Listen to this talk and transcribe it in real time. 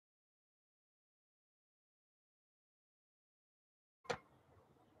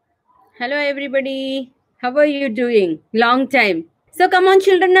Hello, everybody. How are you doing? Long time. So, come on,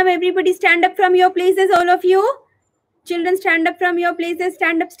 children. Now, everybody stand up from your places, all of you. Children, stand up from your places.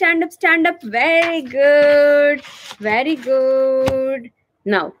 Stand up, stand up, stand up. Very good. Very good.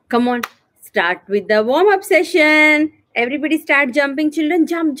 Now, come on. Start with the warm up session. Everybody start jumping, children.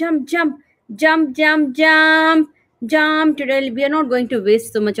 Jump, jump, jump. Jump, jump, jump. Jump. Today, we are not going to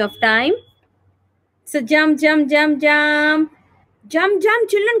waste so much of time. So, jump, jump, jump, jump. Jump, jump,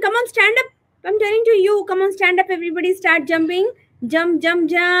 children. Come on, stand up. I'm telling to you. Come on, stand up. Everybody start jumping. Jump, jump,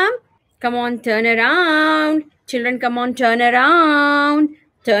 jump. Come on, turn around. Children, come on, turn around.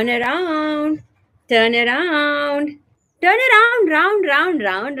 Turn around. Turn around. Turn around, round, round,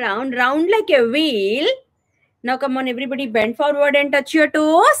 round, round, round like a wheel. Now, come on, everybody, bend forward and touch your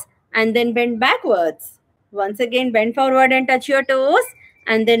toes. And then bend backwards. Once again, bend forward and touch your toes.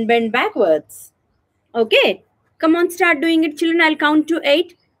 And then bend backwards. Okay. Come on, start doing it, children. I'll count to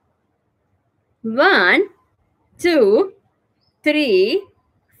 8. 1, 2, 3,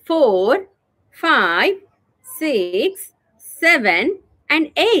 4, 5, 6, 7,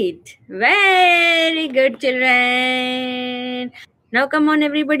 and 8. Very good, children. Now, come on,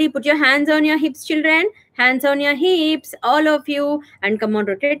 everybody. Put your hands on your hips, children. Hands on your hips, all of you. And come on,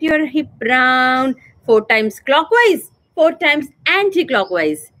 rotate your hip round 4 times clockwise, 4 times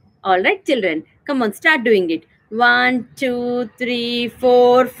anti-clockwise. All right, children. Come on, start doing it. 1, 2, 3,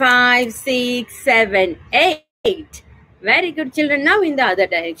 4, 5, 6, 7, 8. Very good, children. Now in the other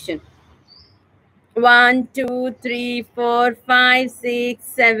direction. 1, 2, 3, 4, 5, 6,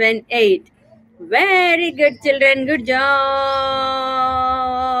 7, 8. Very good, children. Good job.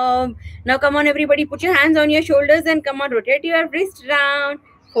 Now come on, everybody. Put your hands on your shoulders and come on, rotate your wrist round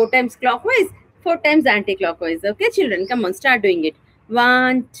 4 times clockwise, 4 times anti-clockwise. Okay, children. Come on, start doing it.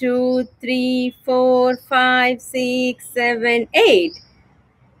 1, 2, 3, 4, 5, 6, 7, 8.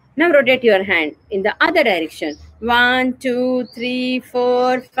 Now rotate your hand in the other direction. 1, 2, 3,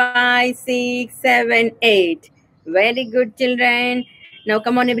 4, 5, 6, 7, 8. Very good, children. Now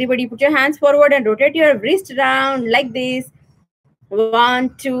come on, everybody. Put your hands forward and rotate your wrist round like this.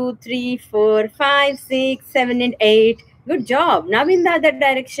 1, 2, 3, 4, 5, 6, 7, and 8. Good job. Now in the other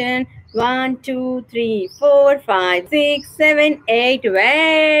direction. 1, 2, 3, 4, 5, 6, 7, 8.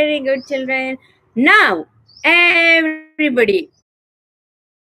 Very good, children. Now, everybody.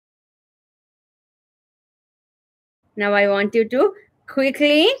 Now I want you to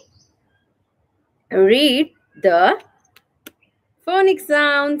quickly read the phonic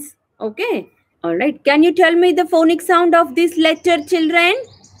sounds. Okay. All right. Can you tell me the phonic sound of this letter, children?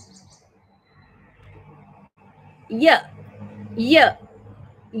 Yeah. Yeah.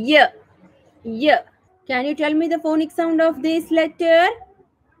 Yeah. Yeah. Can you tell me the phonic sound of this letter?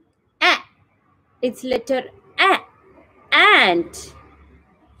 A. It's letter A. Ant.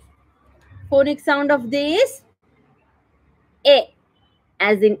 Phonic sound of this? A.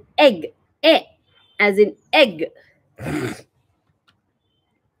 As in egg. A. As in egg.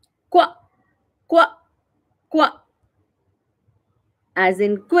 Qua. Qua. Qua. As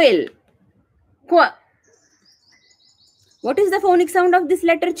in quill. Qua. What is the phonic sound of this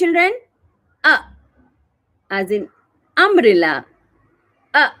letter, children? A. As in umbrella.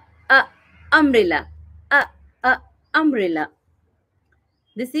 A. Umbrella. A. Umbrella.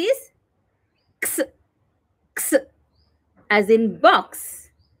 This is X. X. As in box.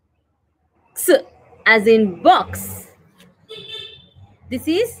 X. As in box. This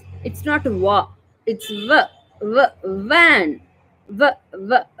is, it's not wa. It's v. Van.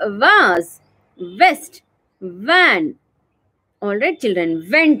 Vase. Vest. Van. All right, children.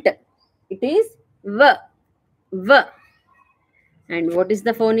 Vent. It is v. And what is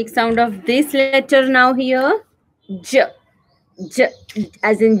the phonic sound of this letter now here? J. J.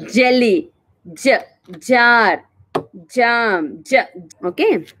 As in jelly. J. Jar. Jam. J.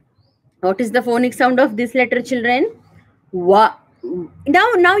 Okay. What is the phonic sound of this letter, children? Wa.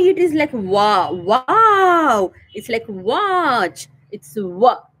 Now it is like wow. Wow. It's like watch. It's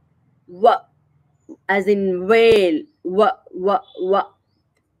wa. As in whale. Wa.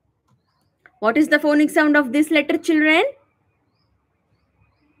 What is the phonic sound of this letter, children?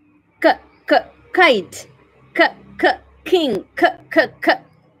 Kite. King.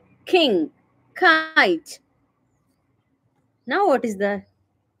 King. Kite. Now what is the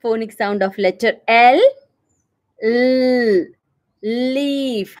phonic sound of letter L? L.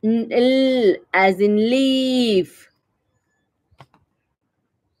 Leaf. L. As in leaf.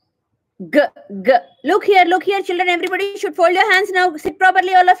 G. Look here, children. Everybody should fold your hands now. Sit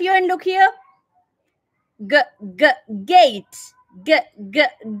properly, all of you, and look here. Gate.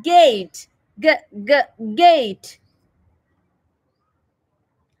 Gate. Gate.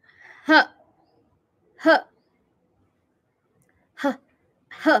 H, H, H,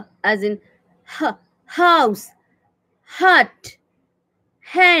 H, as in house, hut,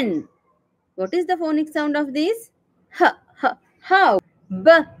 hen. What is the phonic sound of this? H, H, how. B,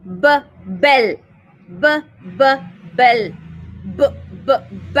 B, bell, B, B, bell, B, B,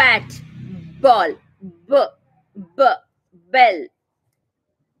 bat, ball, B, B, bell.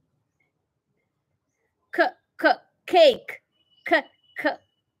 K, K, cake, K, K,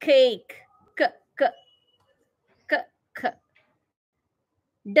 cake, K, K, K, K.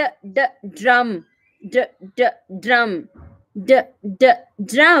 D, D, drum, D, D, drum, D, D,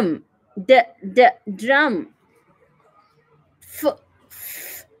 drum, D, D, drum. F,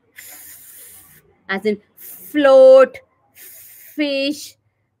 f, as in float, fish,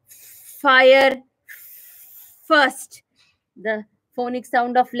 fire, first. The phonic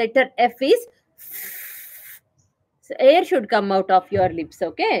sound of letter F is so air should come out of your lips,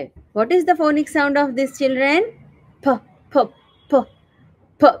 okay? What is the phonic sound of this, children? P, p, p,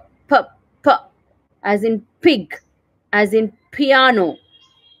 p, p, p, as in pig, as in piano.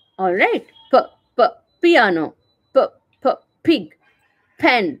 All right, p, p, piano, p, p, pig,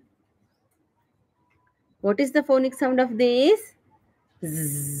 pen. What is the phonic sound of this?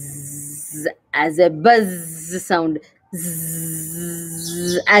 Z, as a buzz sound,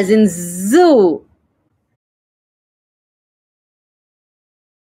 Z, as in zoo.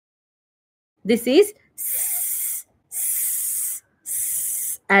 This is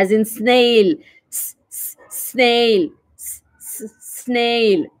as in snail, snail,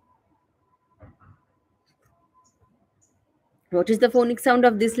 snail. What is the phonic sound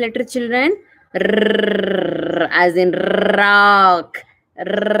of this letter, children? R, as in rock,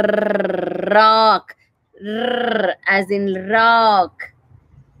 rock, R, as in rock.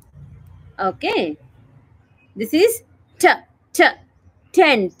 Okay. This is t, t,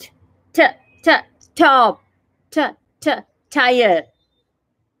 tent, t, t, top, t, t, tire.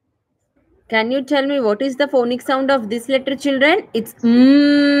 Can you tell me what is the phonic sound of this letter, children? It's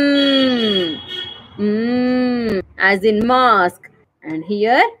as in mask. And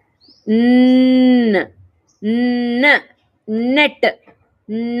here, n, n, net,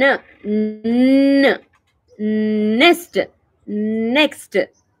 n, n, nest, next,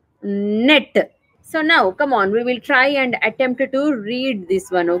 net. So now, come on, we will try and attempt to read this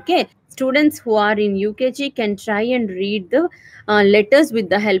one, okay? Students who are in UKG can try and read the letters with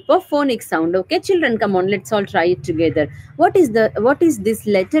the help of phonic sound, okay? Children, come on, let's all try it together. What is this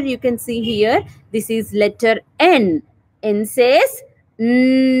letter you can see here? This is letter N. N says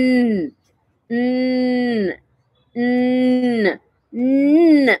n, n, n,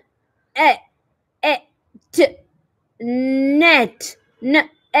 n, e, t, net, n,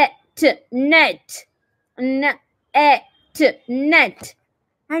 e, t, net, n, e, t, net.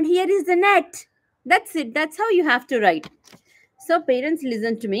 And here is the net. That's it. That's how you have to write. So parents,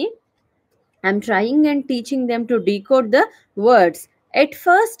 listen to me. I'm trying and teaching them to decode the words. At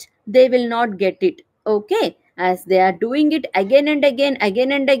first, they will not get it. Okay. As they are doing it again and again,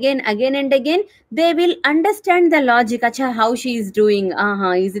 again and again, again and again, they will understand the logic. Acha, how she is doing.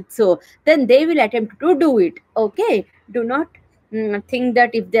 Is it so? Then they will attempt to do it. Okay. Do not think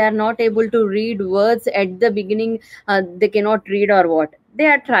that if they are not able to read words at the beginning, they cannot read or what. They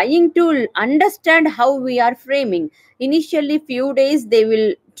are trying to understand how we are framing. Initially, few days they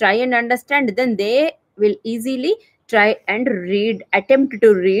will try and understand, then they will easily try and read, attempt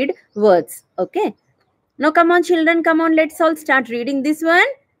to read words. Okay. Now come on, children, come on, let's all start reading this one.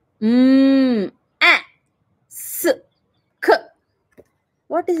 A, S, K.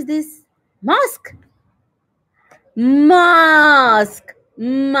 What is this? Mask. Mask,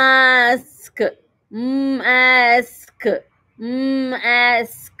 mask, mask,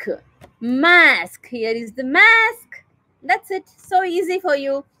 mask, mask. Here is the mask. That's it. So easy for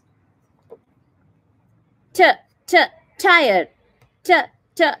you. T, t, tire, t,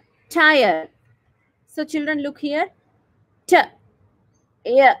 t, tire. So children, look here. T,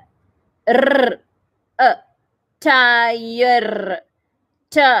 y, r, tire,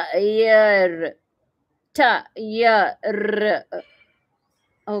 tire, tire.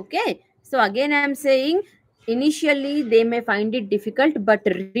 Okay. So again, I am saying initially they may find it difficult, but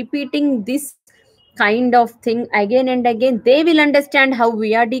repeating this kind of thing again and again, they will understand how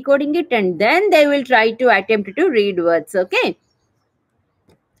we are decoding it, and then they will try to attempt to read words. Okay.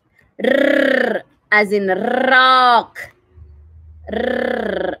 R, as in rock.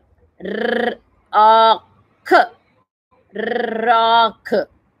 R, rock. Rock.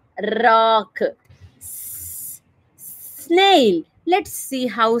 Rock. Snail. Let's see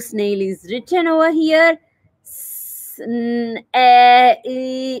how snail is written over here.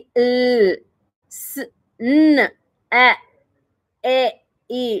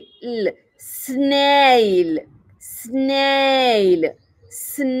 snail, snail, snail,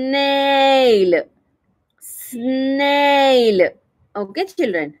 snail, snail. Okay,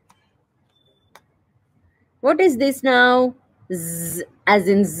 children. What is this now? Z, as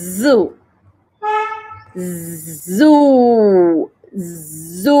in zoo. Zoo,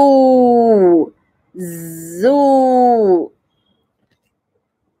 zoo, zoo.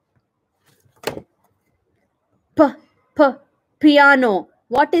 P, p, piano.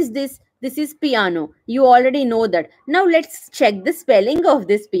 What is this? This is piano. You already know that. Now let's check the spelling of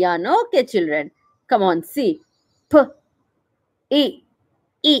this piano. Okay, children. Come on, see. P, E,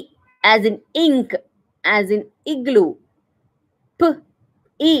 E, as in ink, as in igloo. P,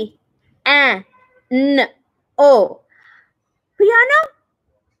 E, A, N, O. Piano?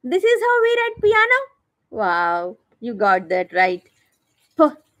 This is how we write piano? Wow, you got that right. P,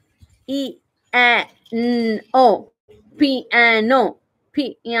 E, A, N, O. Piano,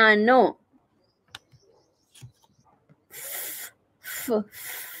 piano. F,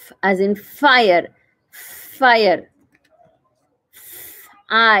 f, as in fire, fire.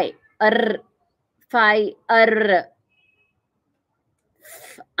 I, R, fire.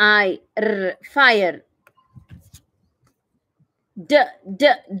 Fire. D,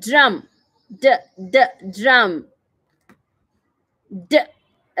 drum, d, drum. D,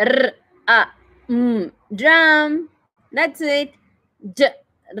 r, a, drum. That's it. D,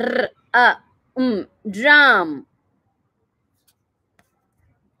 r, a, drum.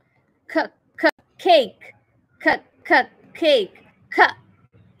 K, cake. K, cake. K,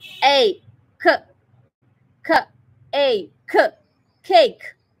 a, k, a,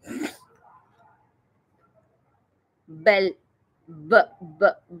 cake. Bell, b,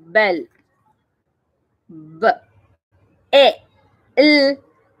 bell. B, a, l.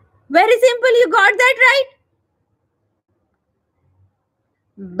 Very simple. You got that right.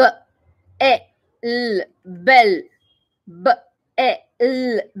 B, a, l, bell. B, a,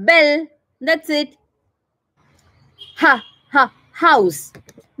 l, bell. That's it. Ha, house.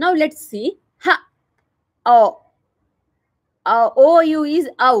 Now let's see. Ha, o. O-U is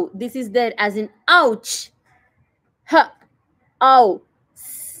ow. This is there as in ouch. Ha, ow.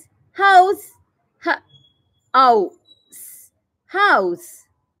 House. Ha, ow. House.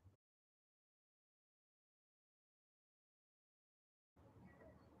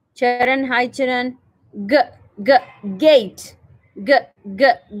 Charan, hi Charan. G, gate. G,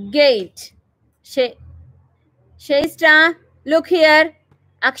 gate. Shaista, look here.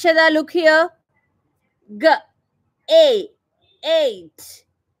 Akshada, look here. G, a, 8.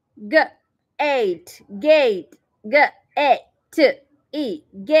 G, 8. Gate. G, 8. E,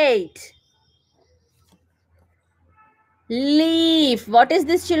 gate. Leaf. What is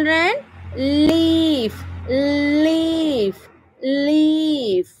this, children? Leaf. Leaf.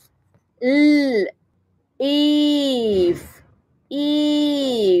 Leaf. L, Eve.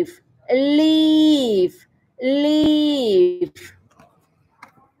 Eve. Leaf. Leaf.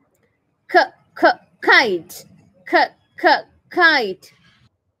 Kite. Kite.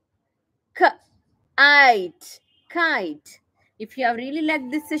 Kite. If you have really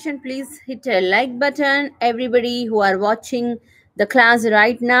liked this session, please hit a like button. Everybody who are watching the class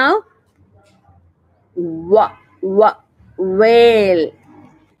right now, whale.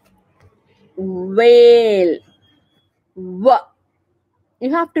 Whale.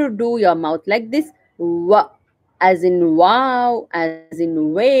 You have to do your mouth like this. As in wow, as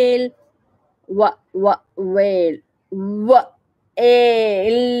in whale. Whale. Whale.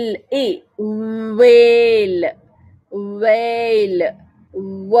 Whale.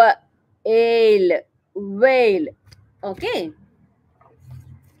 Whale. Whale. Okay.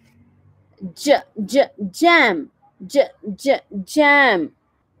 Jam. Jam. Jam. Jam.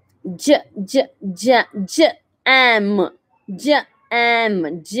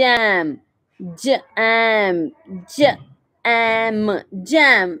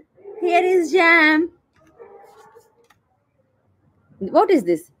 Jam. Here is jam. What is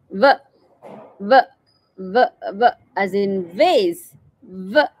this? As in vase.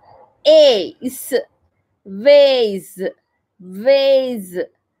 Vase.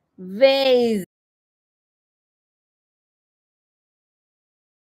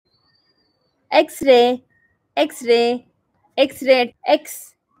 X-ray.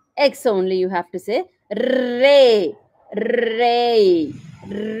 X only you have to say. Ray.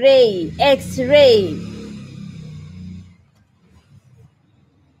 X-ray.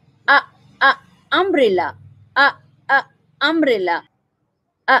 Umbrella. Umbrella.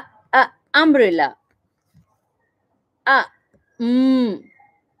 Umbrella. A, m,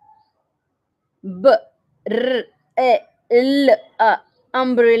 b, r, e, l, a.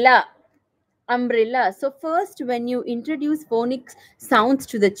 Umbrella. Umbrella. So first, when you introduce phonics sounds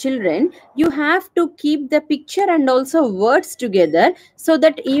to the children, you have to keep the picture and also words together, so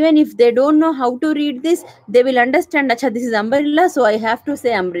that even if they don't know how to read this, they will understand, acha, this is umbrella, so I have to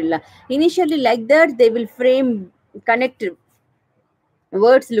say umbrella. Initially, like that, they will frame, connect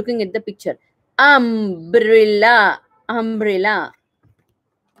words looking at the picture. Umbrella. Umbrella.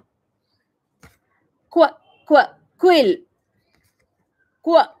 Quill.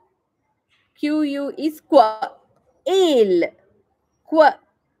 Qua. Q-U is qua. Il. Qua.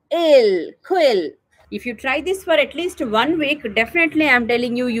 Il. Quill. If you try this for at least 1 week, definitely I'm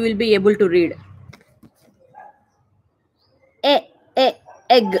telling you, you will be able to read. E. Egg.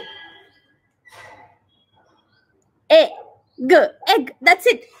 Egg. Egg. That's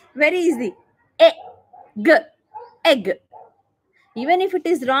it. Very easy. Egg. Egg. Even if it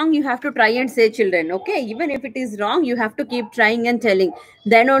is wrong, you have to try and say, children. Okay. Even if it is wrong, you have to keep trying and telling.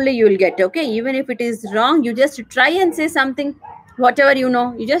 Then only you will get. Okay. Even if it is wrong, you just try and say something, whatever you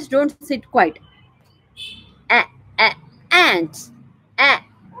know. You just don't sit quiet. A, a, ant. A,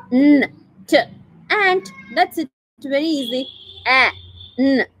 n, t. Ant. That's it. Very easy. A,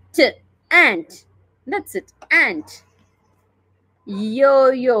 n, t. Ant. That's it. Ant.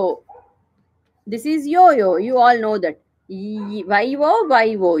 Yo-yo. This is yo-yo. You all know that.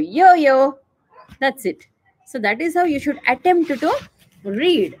 Y-o, yo-yo. That's it. So that is how you should attempt to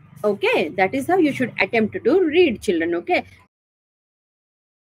read. Okay. That is how you should attempt to read, children. Okay.